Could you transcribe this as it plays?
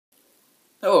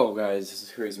Hello guys, this is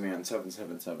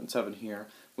CrazyMan7777 here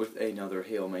with another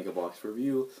Halo Mega Bloks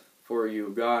review for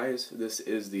you guys. This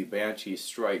is the Banshee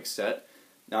Strike set,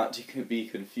 not to be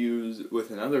confused with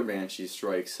another Banshee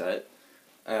Strike set.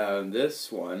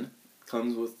 This one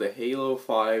comes with the Halo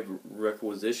 5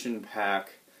 Requisition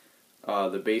Pack,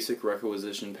 the basic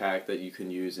Requisition Pack that you can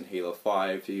use in Halo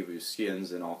 5 to give you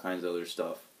skins and all kinds of other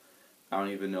stuff. I don't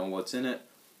even know what's in it,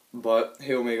 but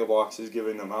Halo Mega Bloks is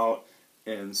giving them out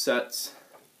in sets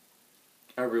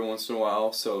every once in a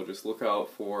while, so just look out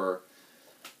for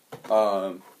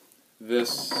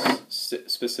this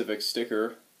specific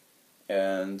sticker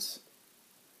and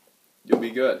you'll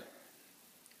be good.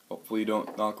 Hopefully you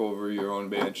don't knock over your own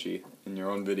Banshee in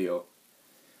your own video.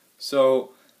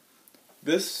 So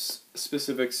this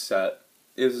specific set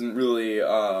isn't really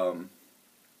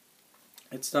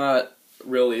it's not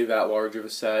really that large of a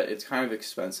set. It's kind of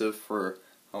expensive for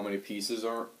how many pieces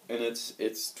are in it.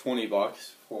 It's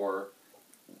 $20 for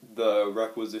the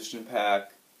Requisition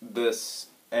Pack, this,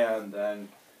 and then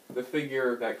the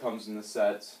figure that comes in the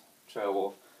set, which I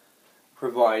will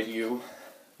provide you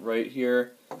right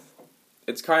here.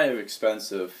 It's kind of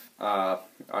expensive, I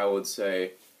would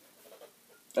say,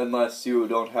 unless you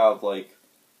don't have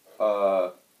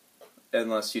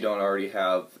unless you don't already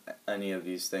have any of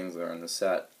these things that are in the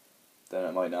set, then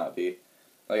it might not be.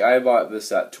 Like, I bought this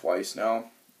set twice now,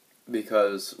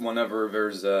 because whenever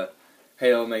there's a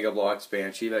Halo Mega Bloks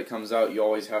Banshee that comes out, you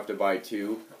always have to buy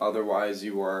two, otherwise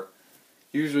you are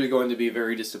usually going to be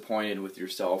very disappointed with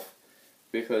yourself,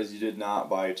 because you did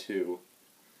not buy two.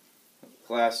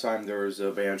 Last time there was a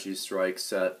Banshee Strike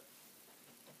set,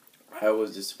 I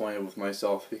was disappointed with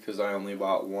myself because I only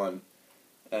bought one,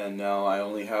 and now I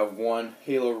only have one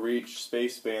Halo Reach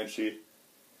Space Banshee.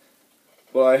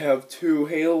 Well, I have two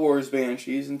Halo Wars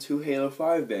Banshees and two Halo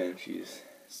 5 Banshees.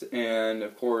 And,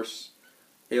 of course,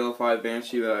 Halo 5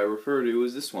 Banshee that I refer to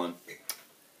is this one.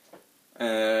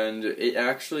 And it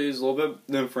actually is a little bit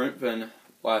different than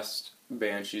last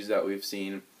Banshees that we've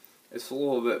seen. It's a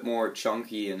little bit more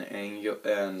chunky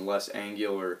and less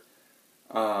angular.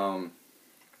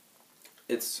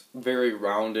 It's very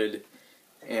rounded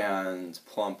and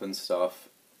plump and stuff.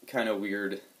 Kind of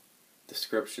weird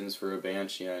descriptions for a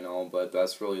Banshee, I know, but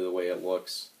that's really the way it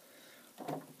looks.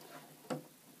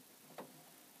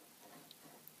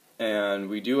 And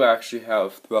we do actually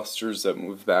have thrusters that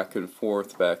move back and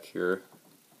forth back here,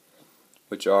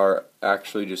 which are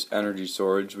actually just energy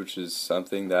storage, which is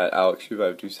something that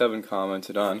Alex3527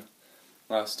 commented on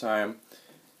last time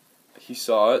he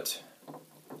saw it.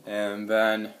 And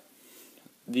then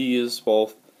these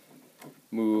both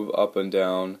move up and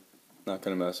down. Not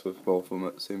going to mess with both of them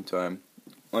at the same time.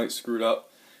 Light screwed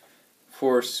up. Of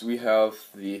course, we have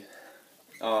the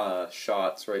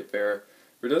shots right there.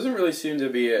 There doesn't really seem to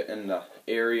be an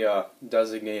area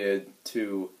designated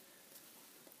to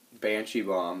Banshee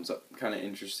bombs. I'm kind of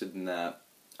interested in that.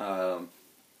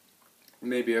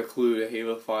 Maybe a clue to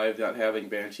Halo 5 not having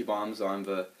Banshee bombs on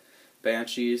the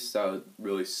Banshees. That would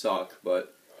really suck,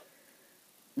 but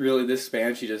really this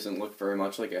Banshee doesn't look very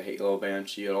much like a Halo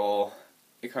Banshee at all.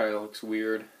 It kind of looks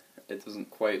weird. It doesn't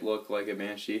quite look like a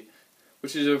Banshee,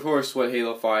 which is of course what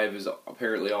Halo 5 is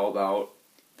apparently all about.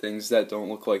 Things that don't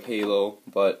look like Halo,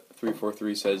 but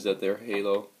 343 says that they're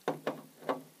Halo.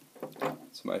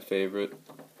 It's my favorite.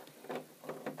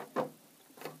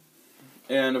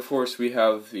 And of course we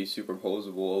have the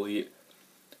Superposable Elite.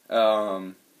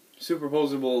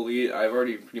 Superposable Elite, I've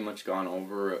already pretty much gone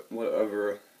over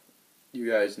whatever you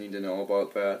guys need to know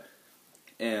about that.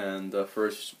 And the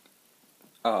first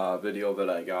video that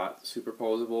I got,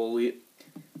 Superposable Elite.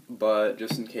 But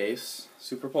just in case,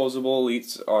 Superposable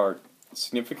Elites are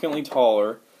significantly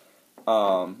taller,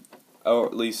 or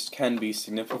at least can be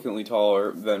significantly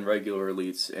taller than regular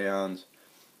Elites and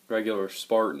regular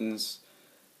Spartans,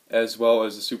 as well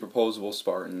as the Superposable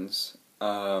Spartans.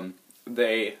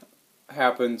 They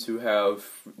happen to have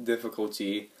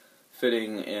difficulty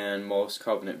fitting in most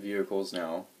Covenant vehicles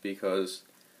now, because,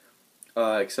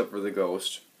 except for the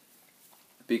Ghost,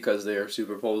 because they are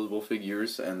superposable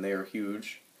figures and they are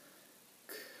huge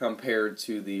compared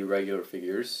to the regular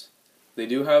figures. They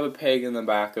do have a peg in the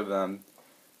back of them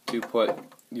to put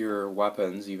your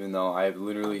weapons, even though I've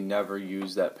literally never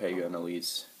used that peg on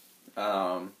Elites.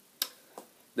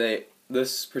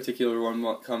 This particular one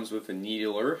comes with a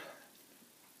needler,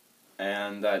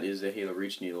 and that is a Halo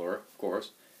Reach needler, of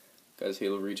course, because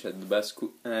Halo Reach had the best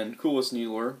and coolest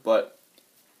needler, but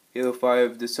Halo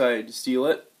 5 decided to steal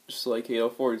it, just like Halo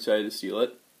 4 decided to steal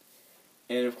it.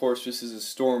 And of course this is a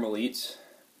Storm Elite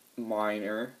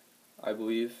Miner, I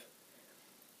believe.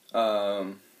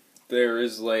 There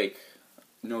is like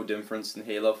no difference in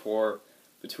Halo 4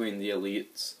 between the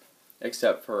elites,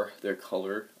 except for their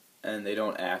color, and they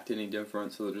don't act any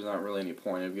different, so there's not really any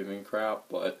point of giving a crap,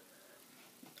 but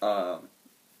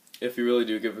if you really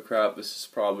do give a crap, this is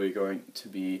probably going to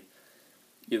be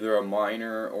either a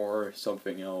minor or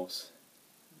something else.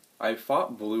 I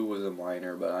thought blue was a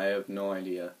minor, but I have no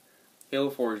idea. Halo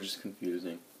 4 is just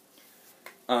confusing.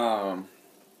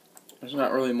 There's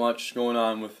not really much going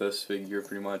on with this figure,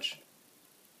 pretty much.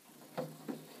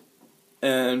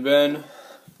 And then,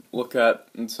 look at,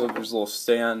 and so there's a little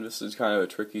stand. This is kind of a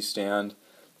tricky stand. You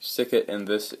stick it in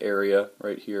this area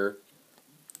right here,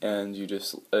 and you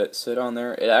just let it sit on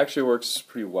there. It actually works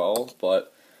pretty well,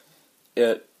 but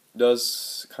it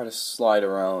does kind of slide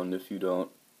around if you don't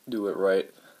do it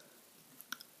right.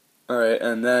 Alright,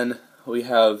 and then we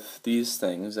have these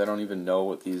things. I don't even know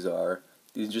what these are.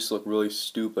 These just look really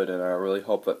stupid, and I really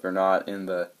hope that they're not in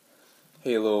the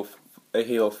Halo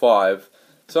 5.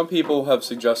 Some people have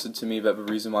suggested to me that the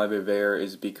reason why they're there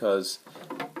is because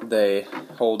they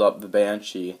hold up the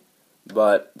Banshee,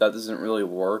 but that doesn't really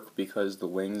work because the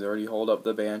wings already hold up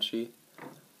the Banshee.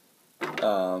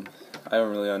 I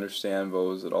don't really understand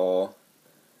those at all.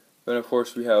 Then of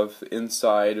course we have the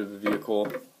inside of the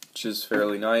vehicle, which is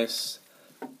fairly nice.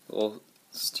 Little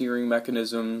steering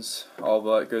mechanisms, all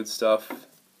that good stuff.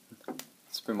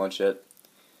 That's pretty much it.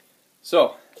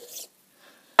 So,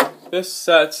 this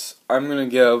set, I'm going to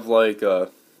give like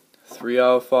a 3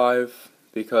 out of 5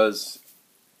 because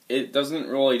it doesn't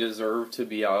really deserve to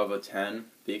be out of a 10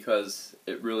 because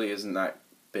it really isn't that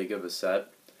big of a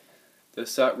set.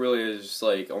 This set really is just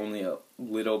like only a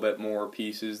little bit more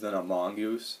pieces than a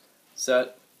Mongoose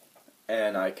set,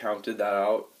 and I counted that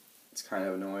out. It's kind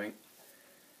of annoying.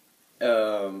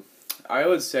 I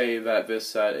would say that this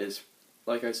set is,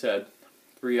 like I said,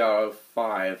 3 out of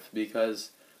 5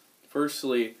 because,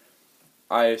 firstly,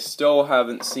 I still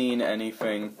haven't seen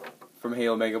anything from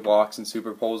Halo Mega Bloks in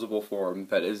superposable form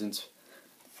that isn't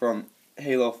from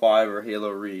Halo 5 or Halo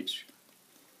Reach.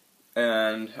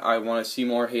 And I want to see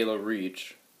more Halo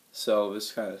Reach, so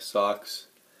this kind of sucks.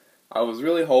 I was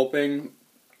really hoping,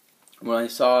 when I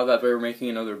saw that they were making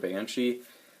another Banshee,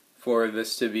 for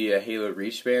this to be a Halo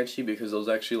Reach Banshee because those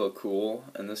actually look cool,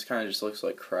 and this kind of just looks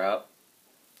like crap.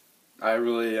 I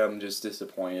really am just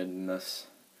disappointed in this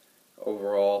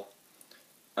overall.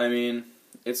 I mean,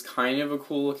 it's kind of a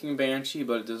cool looking Banshee,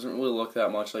 but it doesn't really look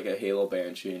that much like a Halo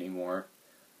Banshee anymore.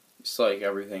 Just like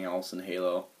everything else in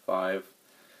Halo 5.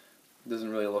 It doesn't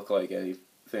really look like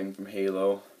anything from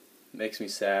Halo. Makes me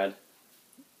sad.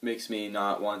 Makes me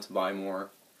not want to buy more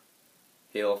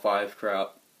Halo 5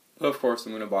 crap. But of course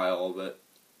I'm going to buy all of it.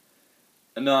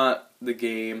 And not the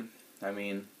game, I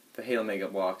mean the Halo Mega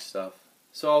Bloks stuff.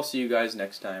 So I'll see you guys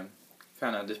next time.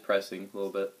 Kind of depressing a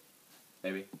little bit,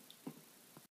 maybe.